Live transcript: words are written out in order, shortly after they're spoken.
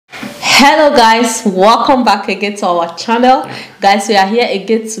Hello guys, welcome back again to our channel. Guys, we are here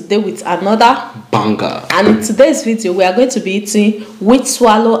again today with another banger, and in today's video we are going to be eating wheat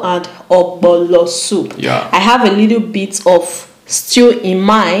swallow and ogbono soup. I have a little bit of stew in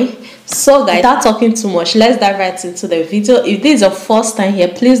mine. So guys, without talking too much, let's dive right into the video. If this is your first time here,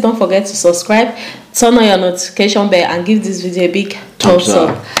 please don't forget to subscribe, turn on your notification bell and give this video a big thumbs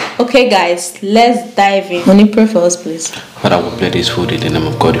up. Okay guys, let's dive in. Honey, pray for us please. Father, we bless this food in the name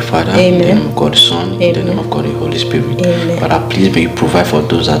of God the Father, Amen. In the name of God the Son, In the name of God the Holy Spirit. Amen. Father, please may you provide for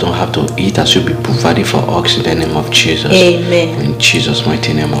those that don't have to eat, as you be providing for us in the name of Jesus. Amen. In Jesus'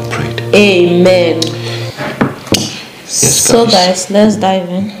 mighty name I prayed. Amen. Yes, so guys, let's dive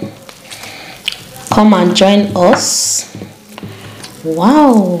in. Come and join us.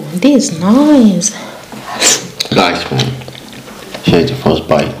 Wow, this is nice. Guys, man, here's the first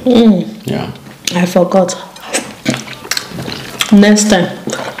bite. Yeah, I forgot. Next time.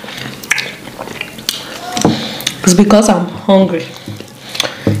 It's because I'm hungry.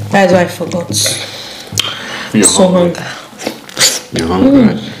 That's why I forgot. You're so hungry. You're hungry,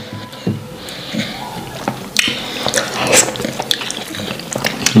 right?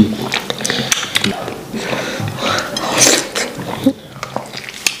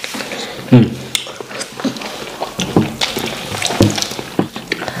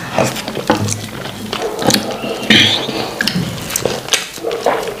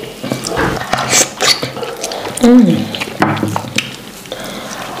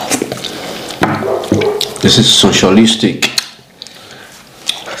 This is socialistic.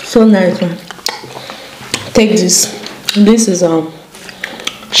 So nice, man. Take this. This is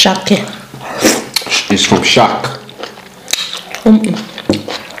shake. It's from Shak.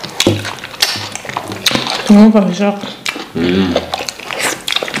 No, from Shak.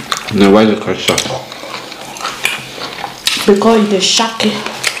 No, why is it called Shak? Because it's shake.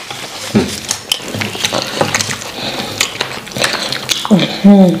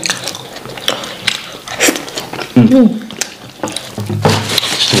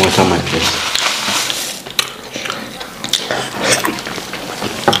 Still want on my place.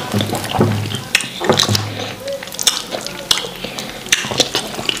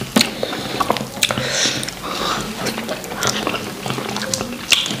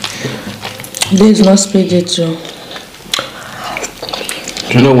 This is not speedy too.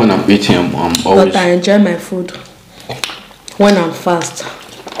 You know when I'm eating, I'm always. But I enjoy my food when I'm fast.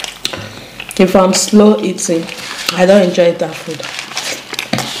 If I'm slow eating, I don't enjoy that food.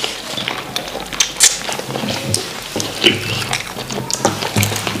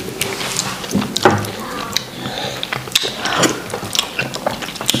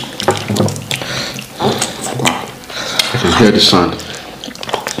 I can hear the sound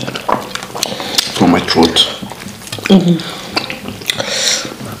from my throat.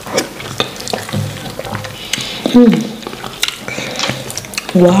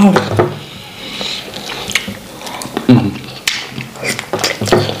 Wow.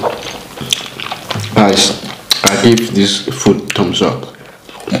 Guys, I give this food thumbs up.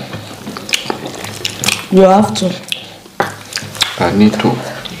 You have to. I need to.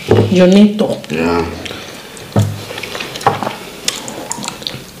 You need to. Yeah.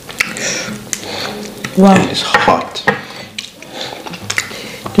 Wow. And it's hot.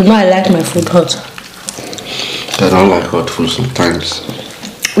 You know I like my food hot. I don't like hot food sometimes.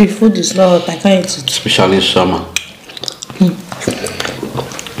 If food is not hot, I can't eat it. Especially in summer.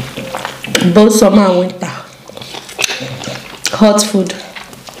 Both summer and winter. Hot food.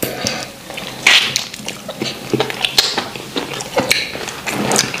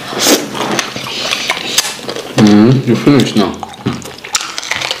 You finished now.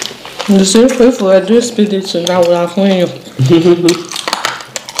 You see, if we were doing speed eating, I would have won you.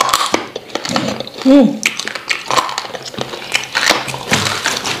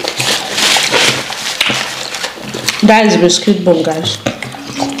 That is biscuit bone, guys.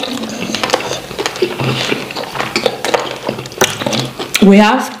 We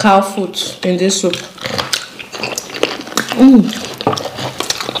have cow foot in this soup.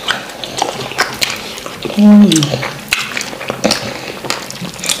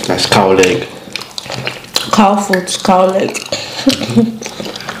 That's cow leg. Cow foot, cow leg.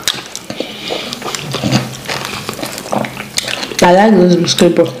 I like this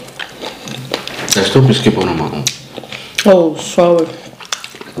biscuit bone. There's no biscuit bone on my own. Oh, sorry.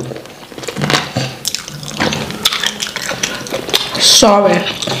 Sorry.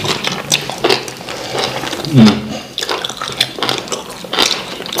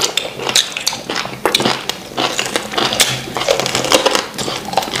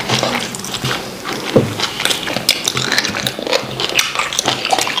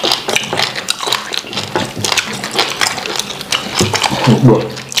 Bro.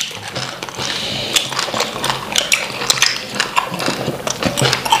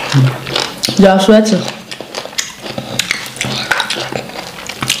 You are sweating.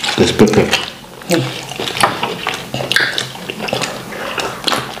 It's perfect.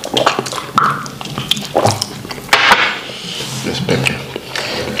 It's perfect.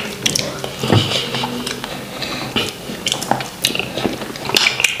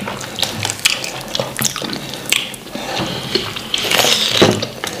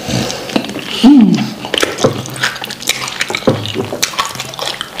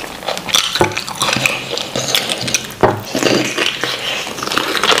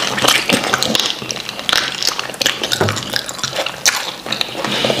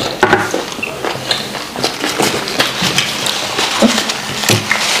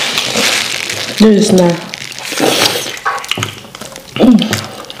 This is nice.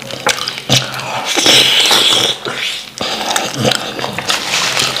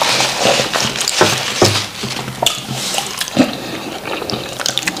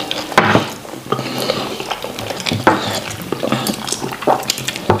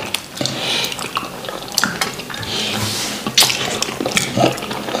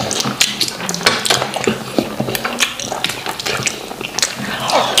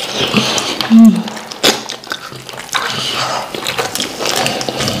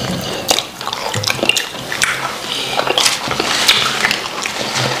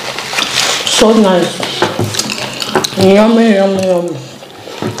 So nice. Yummy, yummy, yummy.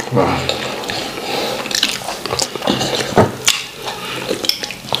 Wow.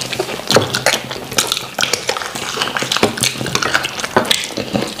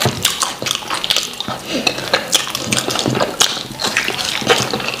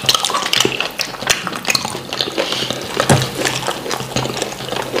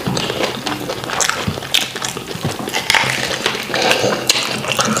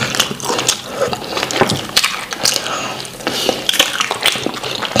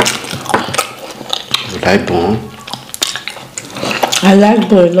 I like bone. I like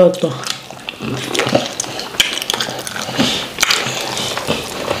bone a lot though.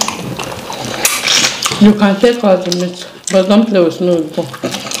 You can take out the meat, but don't play with no bone.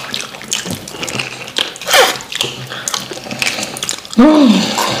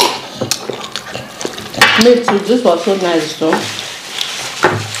 Me too, this was so nice though.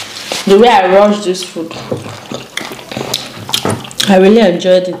 The way I rushed this food, I really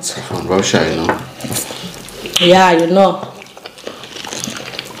enjoyed it. From Russia, you know. Yeah, you know.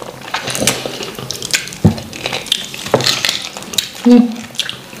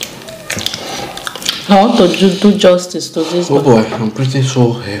 I want to do justice to this. Oh boy, I'm breathing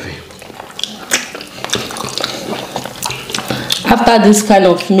so heavy. After this kind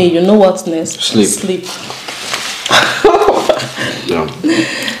of meal, you know what's next? Sleep. Sleep. Yeah.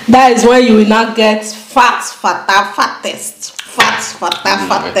 That is when you will not get fattest. Fattest.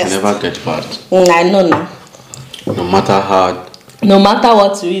 I can never get fat. I know now. No matter how. No matter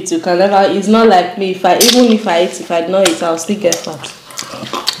what you eat, you can never. It's not like me. Even if I eat, if I don't eat, I'll still get fat.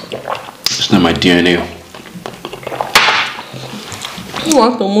 It's not my DNA. You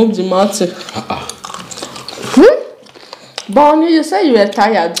want to move the mountain? Bonnie, you said you were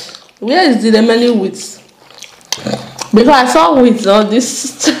tired. Where is the remaining wheat? Because I saw wheat on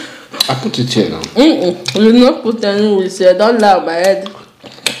this. I put it here now. You not put any wheat here. Don't lie on my head.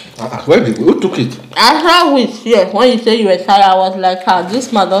 Where did who took it? I saw wheat here. When you say you were tired, I was like,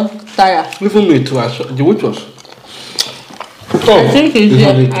 this man don't tired. Even me too. I saw the wheat was. Oh, I think it's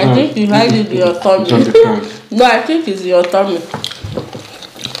here. I think you had it in your tummy. No, I think it's in your tummy.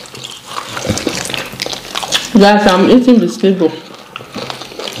 Guys, I'm eating this table.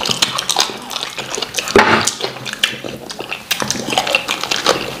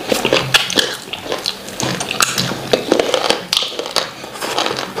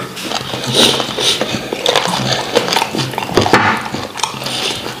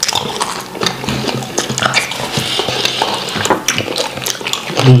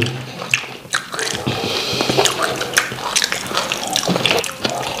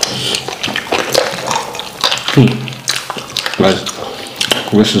 Right.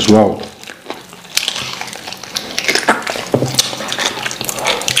 This as well.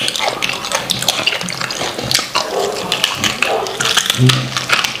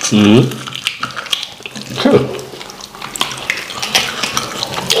 Cool.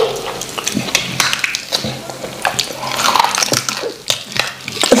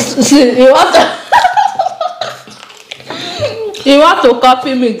 You want to you want to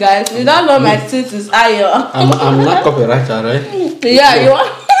copy me, guys? You don't know my teeth is iron. I'm not copywriter, right? Yeah, you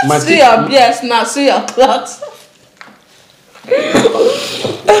want see your yes now, see your clothes.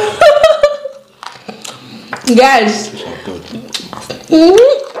 Guys.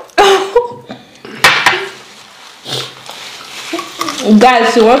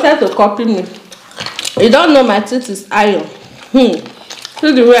 Guys, she wanted to copy me. You don't know my teeth is iron.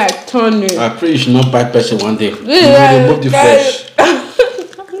 See the way I turn it. I pray you should not bite person one day. You will remove the flesh.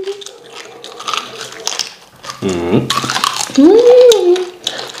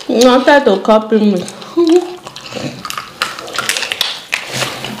 You wanted to copy me.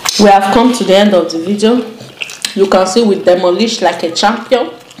 We have come to the end of the video. You can see we demolished like a champion.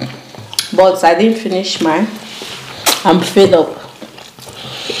 But I didn't finish mine. I'm fed up.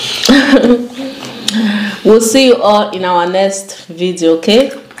 We'll see you all in our next video,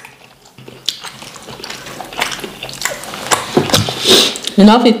 okay? You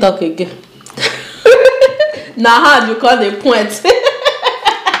know if you talk again. Now how do you call the point?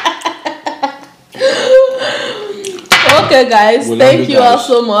 Okay guys, thank you all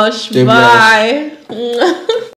so much. Bye.